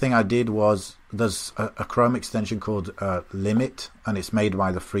 Another thing I did was, there's a Chrome extension called Limit, and it's made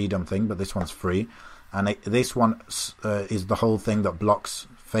by the Freedom thing, but this one's free. And this one is the whole thing that blocks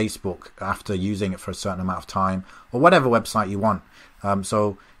Facebook after using it for a certain amount of time, or whatever website you want.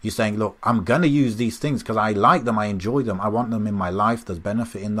 So you're saying, look, I'm going to use these things because I like them, I enjoy them, I want them in my life, there's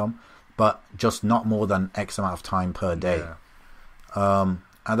benefit in them, but just not more than X amount of time per day. Yeah.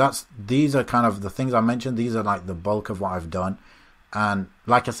 And these are kind of the things I mentioned. These are like the bulk of what I've done. And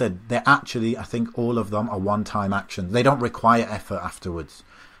like I said, they're actually, I think all of them are one-time actions. They don't require effort afterwards.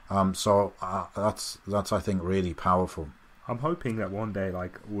 So that's I think really powerful. I'm hoping that one day,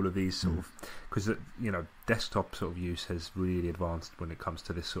 like, all of these sort of, because desktop sort of use has really advanced when it comes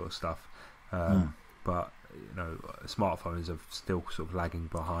to this sort of stuff. But smartphones are still sort of lagging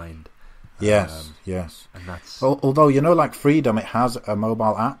behind. Yes. And that's although like Freedom, it has a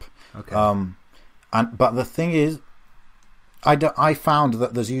mobile app. Okay. But the thing is, I found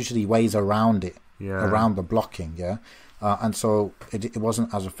that there's usually ways around it, around the blocking, and so it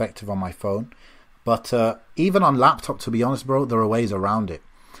wasn't as effective on my phone. But even on laptop, to be honest, bro, there are ways around it.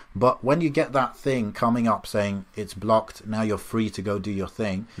 But when you get that thing coming up saying it's blocked, now you're free to go do your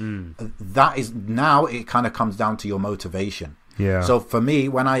thing, that is, now it kind of comes down to your motivation. Yeah. So for me,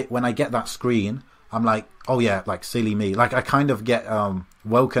 when I get that screen, I'm like, oh yeah, like silly me. Like I kind of get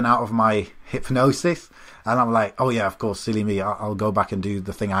woken out of my hypnosis, and I'm like, oh yeah, of course, silly me. I'll go back and do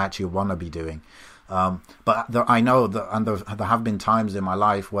the thing I actually want to be doing. But I know that, and there have been times in my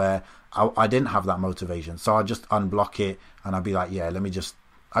life where I didn't have that motivation, so I just unblock it, and I'd be like, yeah,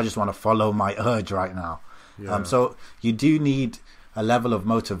 I just want to follow my urge right now. Yeah. So you do need a level of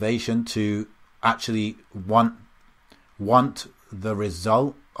motivation to actually want the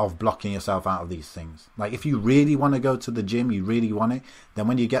result of blocking yourself out of these things. Like, if you really want to go to the gym, you really want it, then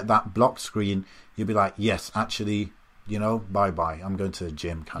when you get that blocked screen, you'll be like, yes, actually, bye-bye, I'm going to the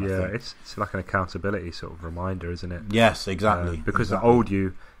gym kind of thing. Yeah, it's like an accountability sort of reminder, isn't it? Yes, exactly. Because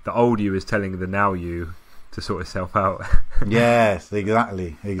exactly. the old you is telling the now you to sort itself out. Yes,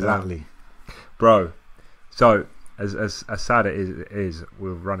 exactly. Bro, so as sad it is,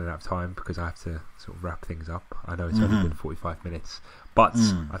 we're running out of time because I have to sort of wrap things up. I know it's only been 45 minutes, but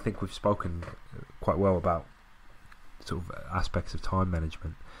I think we've spoken quite well about sort of aspects of time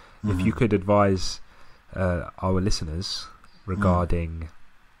management. If you could advise our listeners regarding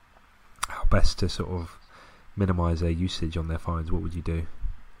best to sort of minimize their usage on their phones, what would you do?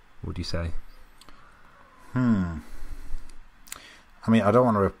 What would you say? I mean, I don't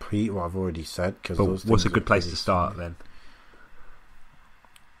want to repeat what I've already said, because what's a good place to start then?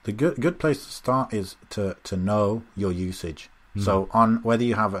 The good place to start is to know your usage. So on whether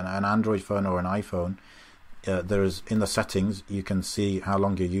you have an Android phone or an iPhone, there is, in the settings, you can see how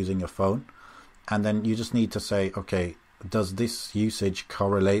long you're using your phone, and then you just need to say, okay, does this usage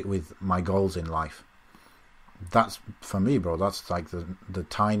correlate with my goals in life? That's, for me, bro, that's like the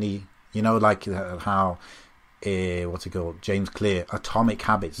tiny, like how what's it called, James Clear, Atomic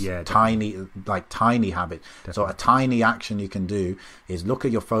Habits. Yeah, tiny habits. Definitely. So a tiny action you can do is look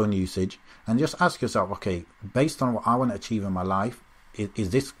at your phone usage and just ask yourself, okay, based on what I want to achieve in my life,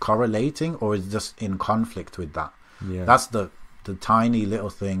 is this correlating, or is this in conflict with that? Yeah. That's the tiny little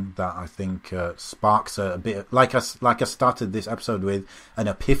thing that I think sparks a bit, like I started this episode with, an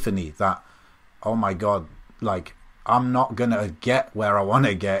epiphany that, oh my God, like, I'm not gonna get where I want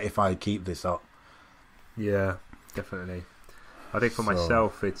to get if I keep this up. Yeah, definitely. I think for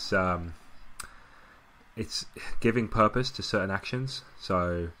myself, it's giving purpose to certain actions.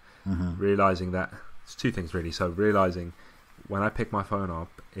 So realizing that it's two things really. So realizing, when I pick my phone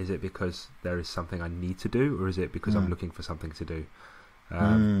up, is it because there is something I need to do, or is it because I'm looking for something to do?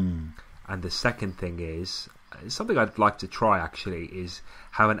 And the second thing is something I'd like to try, actually, is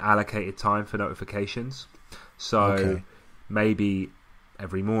have an allocated time for notifications. So maybe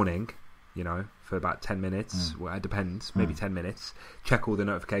every morning, for about 10 minutes, well, it depends, maybe 10 minutes, check all the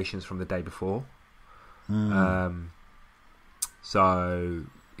notifications from the day before. So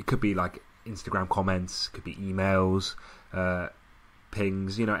it could be like Instagram comments, could be emails,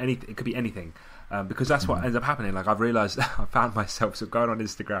 pings, it could be anything, because that's what ends up happening. Like, I've realized I found myself going on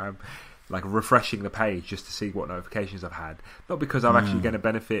Instagram, like refreshing the page just to see what notifications I've had, not because I'm actually going to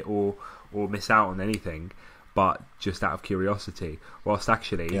benefit or miss out on anything, but just out of curiosity, whilst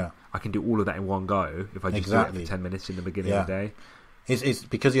actually I can do all of that in one go if I just do it for 10 minutes in the beginning of the day. It's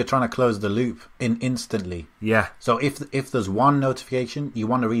because you're trying to close the loop instantly. Yeah. So if there's one notification, you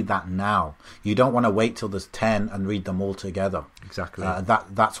want to read that now. You don't want to wait till there's 10 and read them all together. Exactly.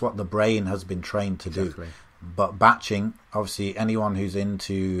 That's what the brain has been trained to do. But batching, obviously, anyone who's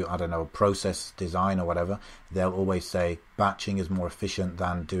into, I don't know, process design or whatever, they'll always say batching is more efficient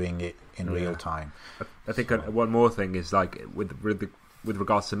than doing it in real time. I think one more thing is, like, with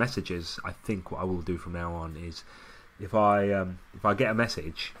regards to messages, I think what I will do from now on is, if I get a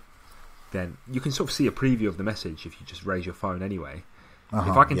message, then you can sort of see a preview of the message if you just raise your phone anyway.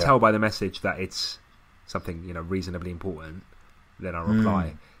 If I can tell by the message that it's something reasonably important, then I'll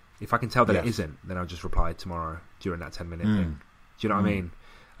reply. If I can tell that it isn't, then I'll just reply tomorrow during that 10-minute thing. Do you know what I mean?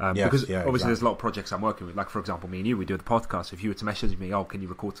 Because obviously there's a lot of projects I'm working with. Like, for example, me and you, we do the podcast. If you were to message me, oh, can you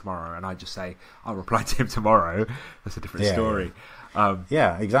record tomorrow? And I just say, I'll reply to him tomorrow. That's a different story.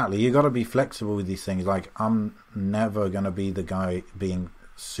 Yeah, exactly. You got to be flexible with these things. Like, I'm never going to be the guy being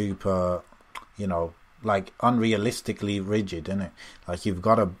super, like, unrealistically rigid, innit? Like, you've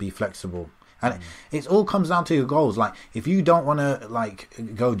got to be flexible. And it all comes down to your goals. Like, if you don't want to, like,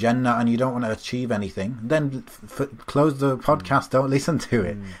 go Jannah and you don't want to achieve anything, then close the podcast, don't listen to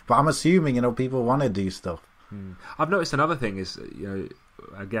it. But I'm assuming, people want to do stuff. I've noticed another thing is,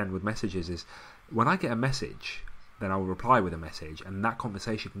 again, with messages, is when I get a message, then I'll reply with a message, and that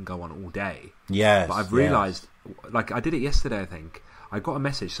conversation can go on all day. Yes. But I've realised, like, I did it yesterday, I think. I got a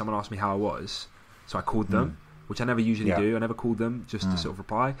message, someone asked me how I was, so I called them. Which I never usually do. I never called them just to sort of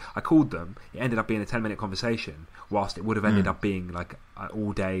reply. I called them. It ended up being a 10-minute conversation, whilst it would have ended up being like an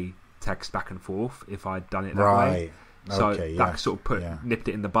all-day text back and forth if I'd done it that way. So that sort of nipped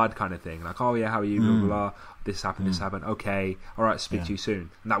it in the bud, kind of thing. Like, oh yeah, how are you? Blah, blah, blah. This happened. Okay. All right, speak to you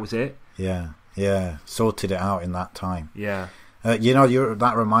soon. And that was it. Yeah. Sorted it out in that time. Yeah.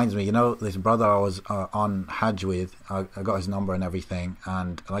 That reminds me, this brother I was on Hajj with, I got his number and everything,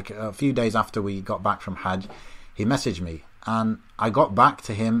 and like a few days after we got back from Hajj, he messaged me, and I got back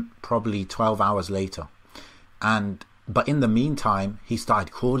to him probably 12 hours later. But in the meantime, he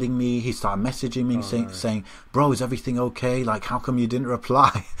started calling me, he started messaging me, saying, bro, is everything okay? Like, how come you didn't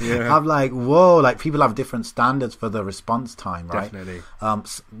reply? Yeah. I'm like, whoa, like, people have different standards for the response time, right? Definitely.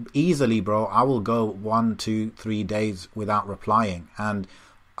 Easily, bro, I will go 1, 2, 3 days without replying. And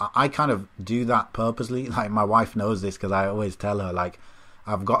I kind of do that purposely. Like, my wife knows this because I always tell her, like,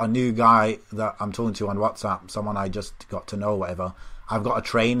 I've got a new guy that I'm talking to on WhatsApp, someone I just got to know, whatever. I've got to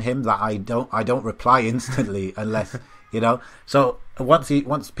train him that I don't reply instantly unless So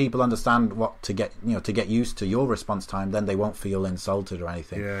once people understand what to get used to your response time, then they won't feel insulted or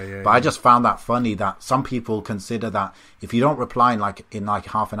anything. But I just found that funny that some people consider that if you don't reply in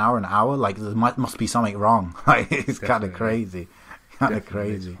half an hour, like there must be something wrong. Like it's kind of crazy.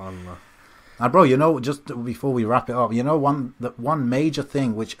 Crazy. And bro, just before we wrap it up, one major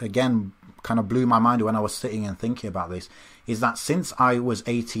thing which again kind of blew my mind when I was sitting and thinking about this is that since I was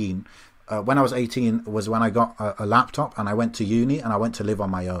 18, when I was 18 was when I got a laptop and I went to uni and I went to live on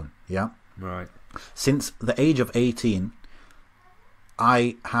my own. Yeah. Right. Since the age of 18,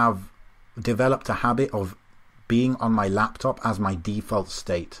 I have developed a habit of being on my laptop as my default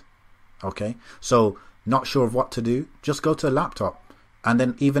state. Okay. So not sure of what to do, just go to a laptop. And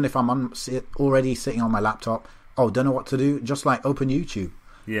then even if I'm already sitting on my laptop, don't know what to do, just like open YouTube.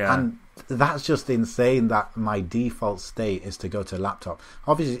 Yeah. And that's just insane that my default state is to go to a laptop.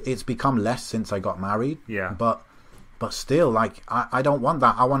 Obviously, it's become less since I got married. Yeah. But still, like, I don't want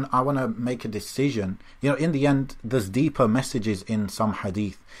that. I want to make a decision. In the end, there's deeper messages in some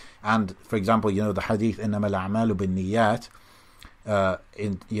hadith. And, for example, the hadith, إِنَّمَا الْأَعْمَالُ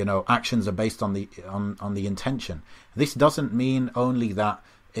بِالنِّيَّاتِ, actions are based on the intention. This doesn't mean only that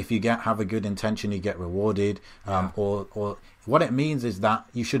if you have a good intention you get rewarded, or what it means is that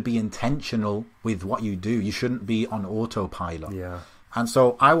you should be intentional with what you do. You shouldn't be on autopilot. And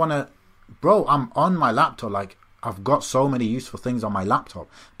so I want to, I'm on my laptop, like I've got so many useful things on my laptop,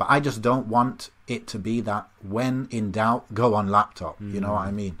 but I just don't want it to be that when in doubt go on laptop. You know what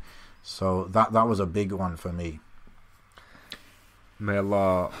I mean? So that was a big one for me. May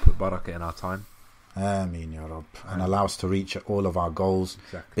Allah put barakah in our time. Ameen Ya Rabb. And allow us to reach all of our goals,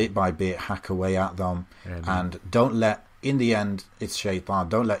 bit by bit, hack away at them. Ameen. And don't let, in the end, it's shaitan.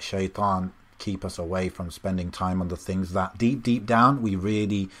 Don't let shaitan keep us away from spending time on the things that deep down we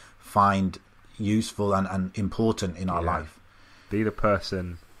really find useful and important in our life. Be the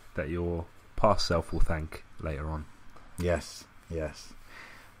person that your past self will thank later on. Yes.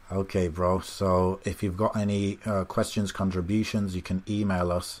 Okay, bro. So if you've got any questions, contributions, you can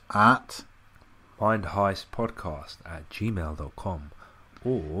email us at mindheistpodcast@gmail.com,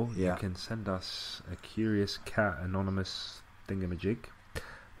 or you can send us a curious cat anonymous thingamajig,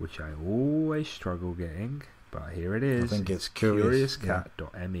 which I always struggle getting, but here it is. I think it's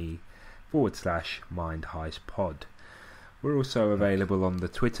curiouscat.me/mindheistpod. We're also available on the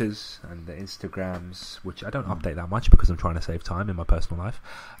Twitters and the Instagrams, which I don't update that much because I'm trying to save time in my personal life.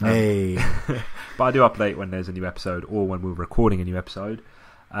 Hey. But I do update when there's a new episode or when we're recording a new episode.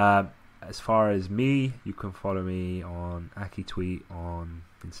 As far as me, you can follow me on AkiTweet on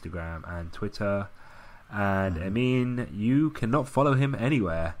Instagram and Twitter. And Amin, you cannot follow him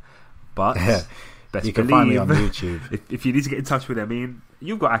anywhere. But best you can find me on YouTube. if you need to get in touch with Amin,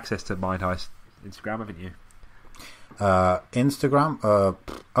 you've got access to Mind Heist Instagram, haven't you? Instagram,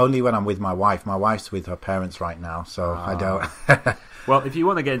 only when I'm with my wife. My wife's with her parents right now, so I don't. Well, if you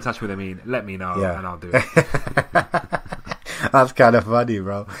want to get in touch with Amin, let me know and I'll do it. That's kind of funny,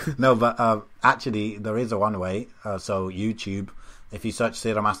 bro. No, but actually there is a one way. So YouTube, if you search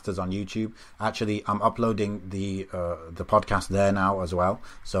Seerah Masters on YouTube, actually I'm uploading the podcast there now as well.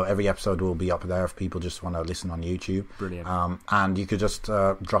 So every episode will be up there if people just want to listen on YouTube. Brilliant. And you could just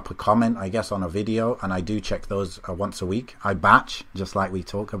drop a comment, I guess, on a video, and I do check those once a week. I batch, just like we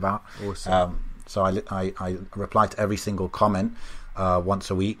talk about. Awesome. So I reply to every single comment once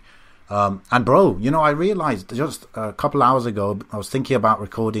a week. And bro, I realized just a couple hours ago, I was thinking about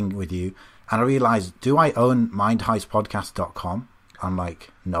recording with you, and I realized, do I own mindheistpodcast.com? I'm like,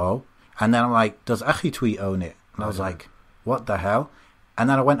 no. And then I'm like, does AkiTweet own it? And I was like, what the hell? And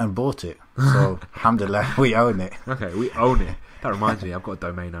then I went and bought it. So, alhamdulillah, we own it. Okay, we own it. That reminds me, I've got a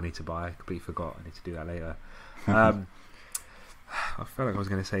domain I need to buy. I completely forgot. I need to do that later. I felt like I was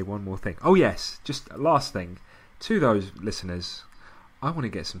going to say one more thing. Oh, yes. Just last thing. To those listeners, I want to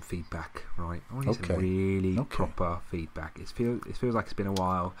get some feedback, right? I want to get some really proper feedback. It feels like it's been a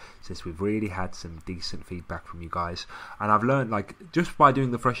while since we've really had some decent feedback from you guys. And I've learned, just by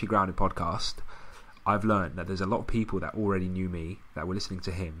doing the Freshly Grounded podcast, I've learned that there's a lot of people that already knew me, that were listening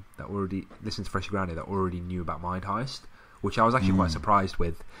to him, that already listened to Freshly Grounded, that already knew about Mind Heist, which I was actually quite surprised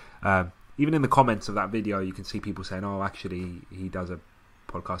with. Even in the comments of that video, you can see people saying, oh, actually, he does a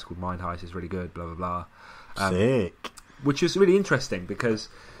podcast called Mind Heist, it's really good, blah, blah, blah. Sick. Which is really interesting because,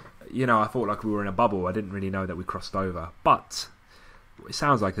 I thought like we were in a bubble. I didn't really know that we crossed over. But it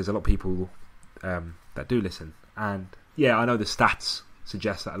sounds like there's a lot of people that do listen. And, I know the stats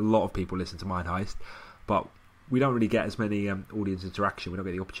suggest that a lot of people listen to Mind Heist. But we don't really get as many audience interaction. We don't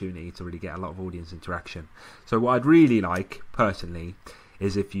get the opportunity to really get a lot of audience interaction. So what I'd really like, personally,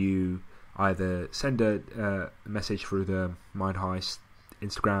 is if you either send a message through the Mind Heist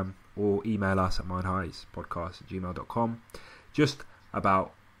Instagram or email us at mindheistpodcast@gmail.com just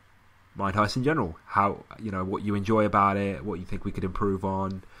about Mind Heist in general, how, what you enjoy about it, what you think we could improve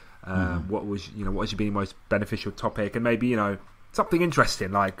on, what was been the most beneficial topic, and maybe something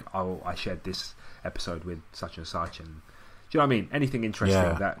interesting like, I shared this episode with such and such, and do you know what I mean? Anything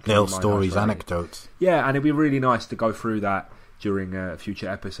interesting, that little stories, anecdotes. Yeah, and it'd be really nice to go through that during future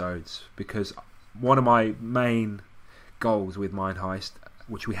episodes, because one of my main goals with Mind Heist,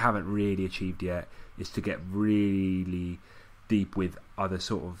 which we haven't really achieved yet, is to get really deep with other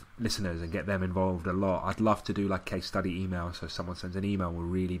sort of listeners and get them involved a lot. I'd love to do like case study emails, so someone sends an email, we'll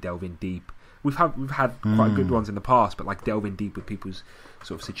really delve in deep. We've had quite good ones in the past, but like delve in deep with people's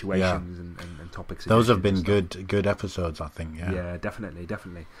sort of situations and topics. Those have been good episodes, I think. Yeah, definitely.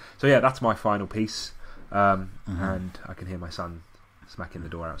 So yeah, that's my final piece, and I can hear my son smacking the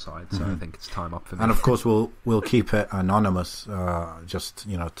door outside, so I think it's time up for me. And of course, we'll keep it anonymous, just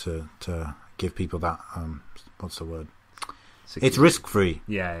to give people that what's the word? It's risk free.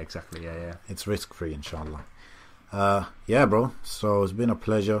 Yeah, exactly. Yeah. It's risk free, inshallah. Yeah, bro. So it's been a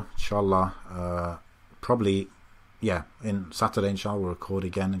pleasure, inshallah. Probably, in Saturday, inshallah, we'll record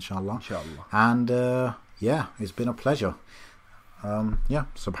again, inshallah. And it's been a pleasure.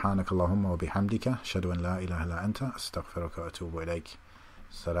 سبحانك اللهم وبحمدك أشهد أن لا إله إلا أنت أستغفرك وأتوب إليك.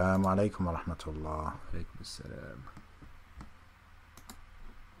 السلام عليكم ورحمة الله. عليكم السلام.